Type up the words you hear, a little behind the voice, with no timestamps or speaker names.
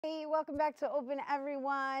Hey, welcome back to Open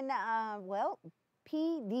Everyone. Well,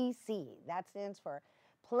 PDC, that stands for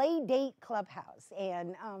Playdate Clubhouse.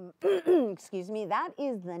 And excuse me, that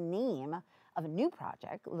is the name of a new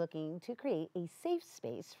project looking to create a safe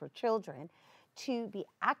space for children to be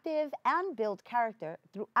active and build character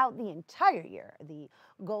throughout the entire year. The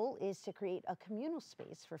goal is to create a communal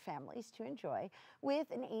space for families to enjoy with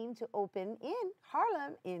an aim to open in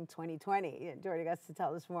Harlem in 2020. And joining us to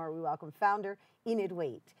tell us more, we welcome founder Enid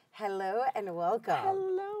Waite. Hello and welcome.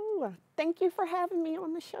 Hello. Thank you for having me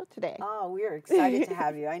on the show today. Oh, we're excited to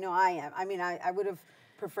have you. I know I am. I mean, I would have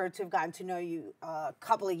preferred to have gotten to know you a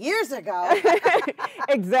couple of years ago.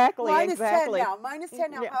 Exactly. Minus exactly. 10 now. Minus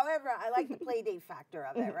 10 now. Yeah. However, I like the play date factor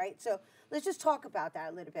of it, right? So let's just talk about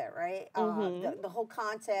that a little bit, right? The whole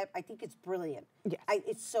concept, I think it's brilliant. Yes.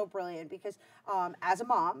 It's so brilliant because as a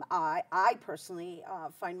mom, I personally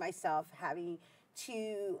find myself having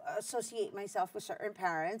to associate myself with certain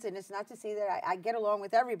parents, and it's not to say that I get along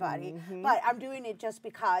with everybody, but I'm doing it just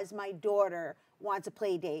because my daughter wants a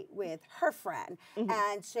play date with her friend.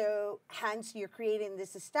 And so hence you're creating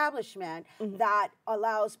this establishment that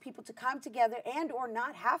allows people to come together and or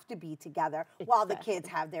not have to be together while the kids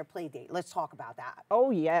have their play date. Let's talk about that.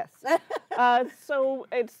 Oh yes. So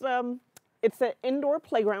it's an indoor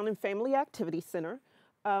playground and family activity center.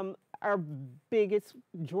 Our biggest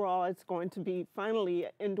draw is going to be finally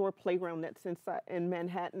an indoor playground that's in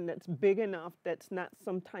Manhattan that's big enough, that's not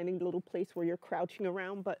some tiny little place where you're crouching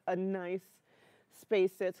around, but a nice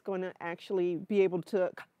space that's going to actually be able to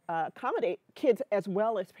accommodate kids as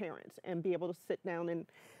well as parents and be able to sit down and,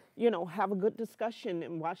 have a good discussion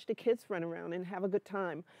and watch the kids run around and have a good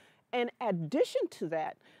time. In addition to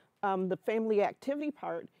that, the family activity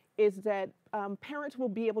part is that parents will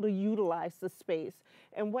be able to utilize the space.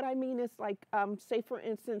 And what I mean is like, say for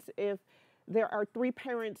instance, if there are 3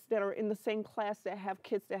 parents that are in the same class that have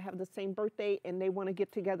kids that have the same birthday and they want to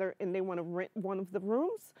get together and they want to rent one of the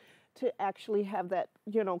rooms to actually have that,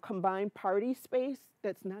 combined party space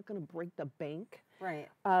that's not going to break the bank. Right.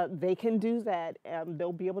 They can do that.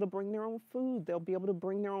 They'll be able to bring their own food. They'll be able to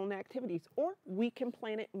bring their own activities. Or we can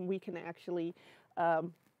plan it and we can actually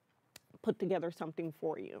put together something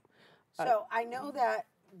for you. So I know that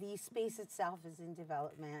the space itself is in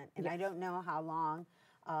development, and I don't know how long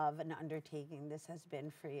of an undertaking this has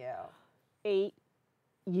been for you. 8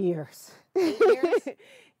 years. 8 years?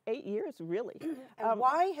 8 years, really. And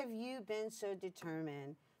why have you been so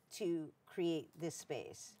determined to create this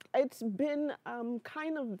space? It's been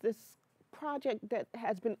kind of this project that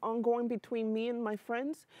has been ongoing between me and my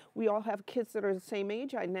friends. We all have kids that are the same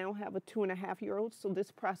age. I now have a 2.5-year-old, so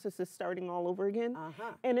this process is starting all over again.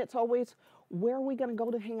 And it's always, where are we going to go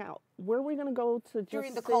to hang out? Where are we going to go to just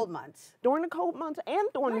during the cold months? During the cold months and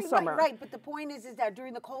during the summer. Right. But the point is that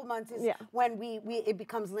during the cold months is when it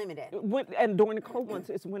becomes limited. And during the cold months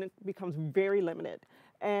is when it becomes very limited.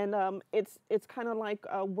 And it's kind of like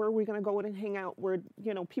where are we going to go and hang out where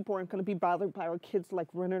people aren't going to be bothered by our kids like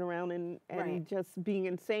running around and just being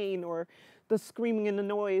insane, or the screaming and the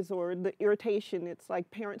noise or the irritation. It's like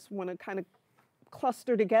parents want to kind of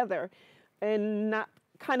cluster together and not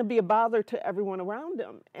kind of be a bother to everyone around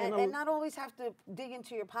them. And not always have to dig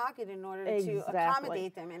into your pocket in order to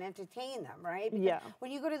accommodate them and entertain them, right? Because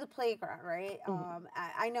when you go to the playground, right,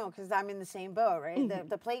 I know because I'm in the same boat, right?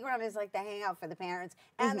 The playground is like the hangout for the parents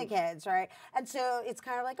and the kids, right? And so it's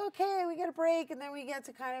kind of like, okay, we get a break, and then we get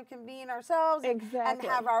to kind of convene ourselves and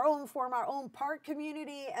have form our own park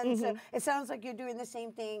community. And so it sounds like you're doing the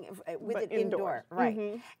same thing with it indoor,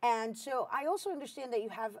 right? And so I also understand that you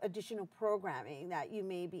have additional programming that you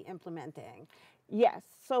may be implementing. Yes,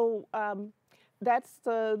 so that's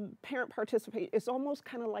the parent participate. It's almost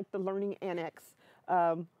kind of like the learning annex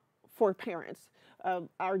for parents.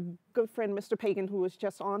 Our good friend, Mr. Pagan, who was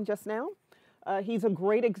just on just now, he's a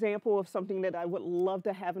great example of something that I would love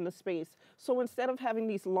to have in the space. So instead of having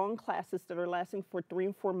these long classes that are lasting for 3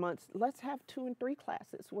 and 4 months, let's have 2 and 3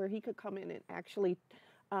 classes where he could come in and actually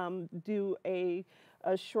do a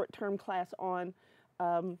short-term class on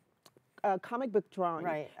comic book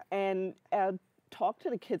drawing, and talk to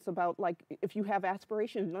the kids about, like, if you have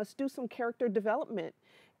aspirations, let's do some character development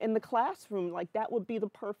in the classroom. Like, that would be the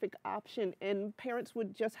perfect option, and parents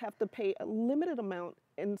would just have to pay a limited amount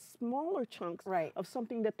in smaller chunks of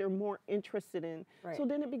something that they're more interested in. So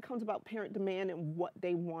then it becomes about parent demand and what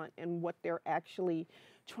they want and what they're actually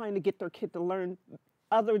trying to get their kid to learn,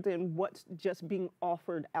 other than what's just being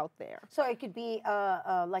offered out there. So it could be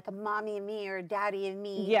like a mommy and me or daddy and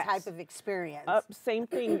me type of experience. Same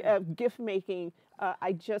thing, gift making.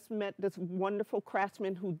 I just met this wonderful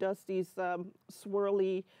craftsman who does these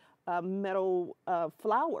swirly metal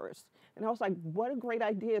flowers. And I was like, what a great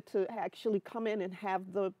idea to actually come in and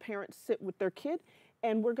have the parents sit with their kid,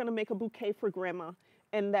 and we're going to make a bouquet for grandma.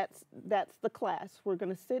 And that's the class. We're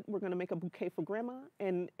going to sit, we're going to make a bouquet for grandma,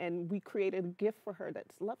 and we created a gift for her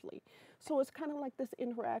that's lovely. So it's kind of like this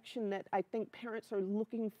interaction that I think parents are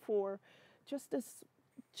looking for, just this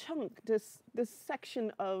chunk, this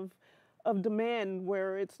section of demand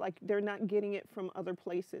where it's like they're not getting it from other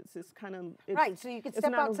places. It's kind of right. So you could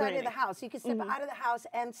step outside of the house. You could step out of the house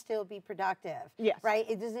and still be productive. Yes. Right.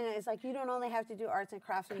 It doesn't. It's like you don't only have to do arts and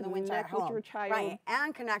crafts in the winter at home. With your child. Right.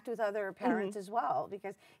 And connect with other parents as well,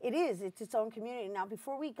 because it's its own community. Now,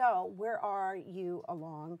 before we go, where are you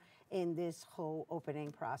along in this whole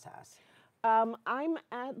opening process? I'm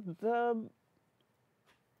at the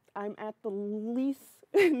lease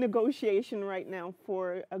negotiation right now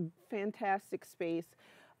for a fantastic space.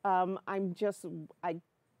 I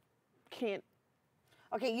can't.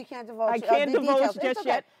 Okay, you can't divulge. I can't divulge just it's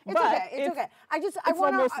yet. It's okay. It's okay.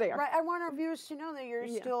 I want our viewers to know that you're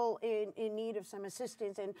still in need of some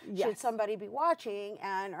assistance, and should somebody be watching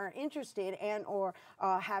and are interested and or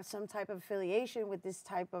have some type of affiliation with this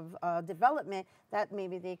type of development, that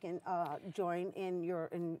maybe they can join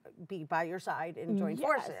and be by your side and join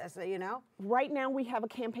forces. You know. Right now we have a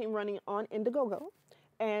campaign running on Indiegogo,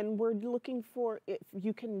 and we're looking for, if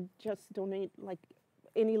you can just donate like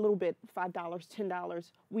any little bit, $5,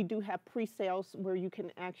 $10. We do have pre-sales where you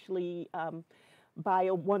can actually buy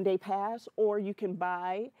a one-day pass, or you can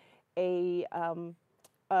buy a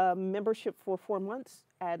membership for 4 months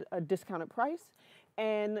at a discounted price.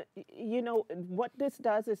 And you know what this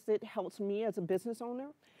does is it helps me as a business owner.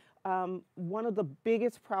 One of the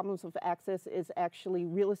biggest problems of access is actually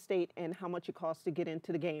real estate and how much it costs to get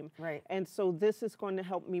into the game. Right. And so this is going to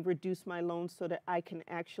help me reduce my loans so that I can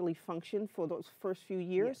actually function for those first few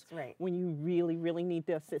years when you really, really need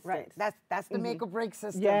the assistance. Right. That's the make or break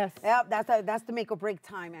system. Yes. Yep. That's the make or break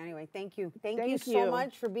time. Anyway, thank you. Thank you so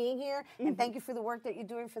much for being here, and thank you for the work that you're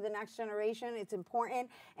doing for the next generation. It's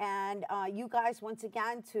important. And you guys, once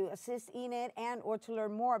again, to assist Enid and or to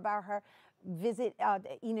learn more about her, visit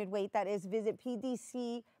Enid Waite. That is, visit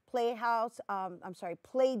PDC Playdate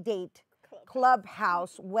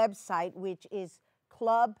Clubhouse website, which is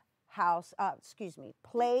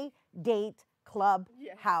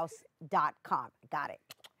playdateclubhouse.com. Got it.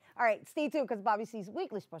 All right, stay tuned, because Bobby C's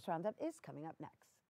weekly sports roundup is coming up next.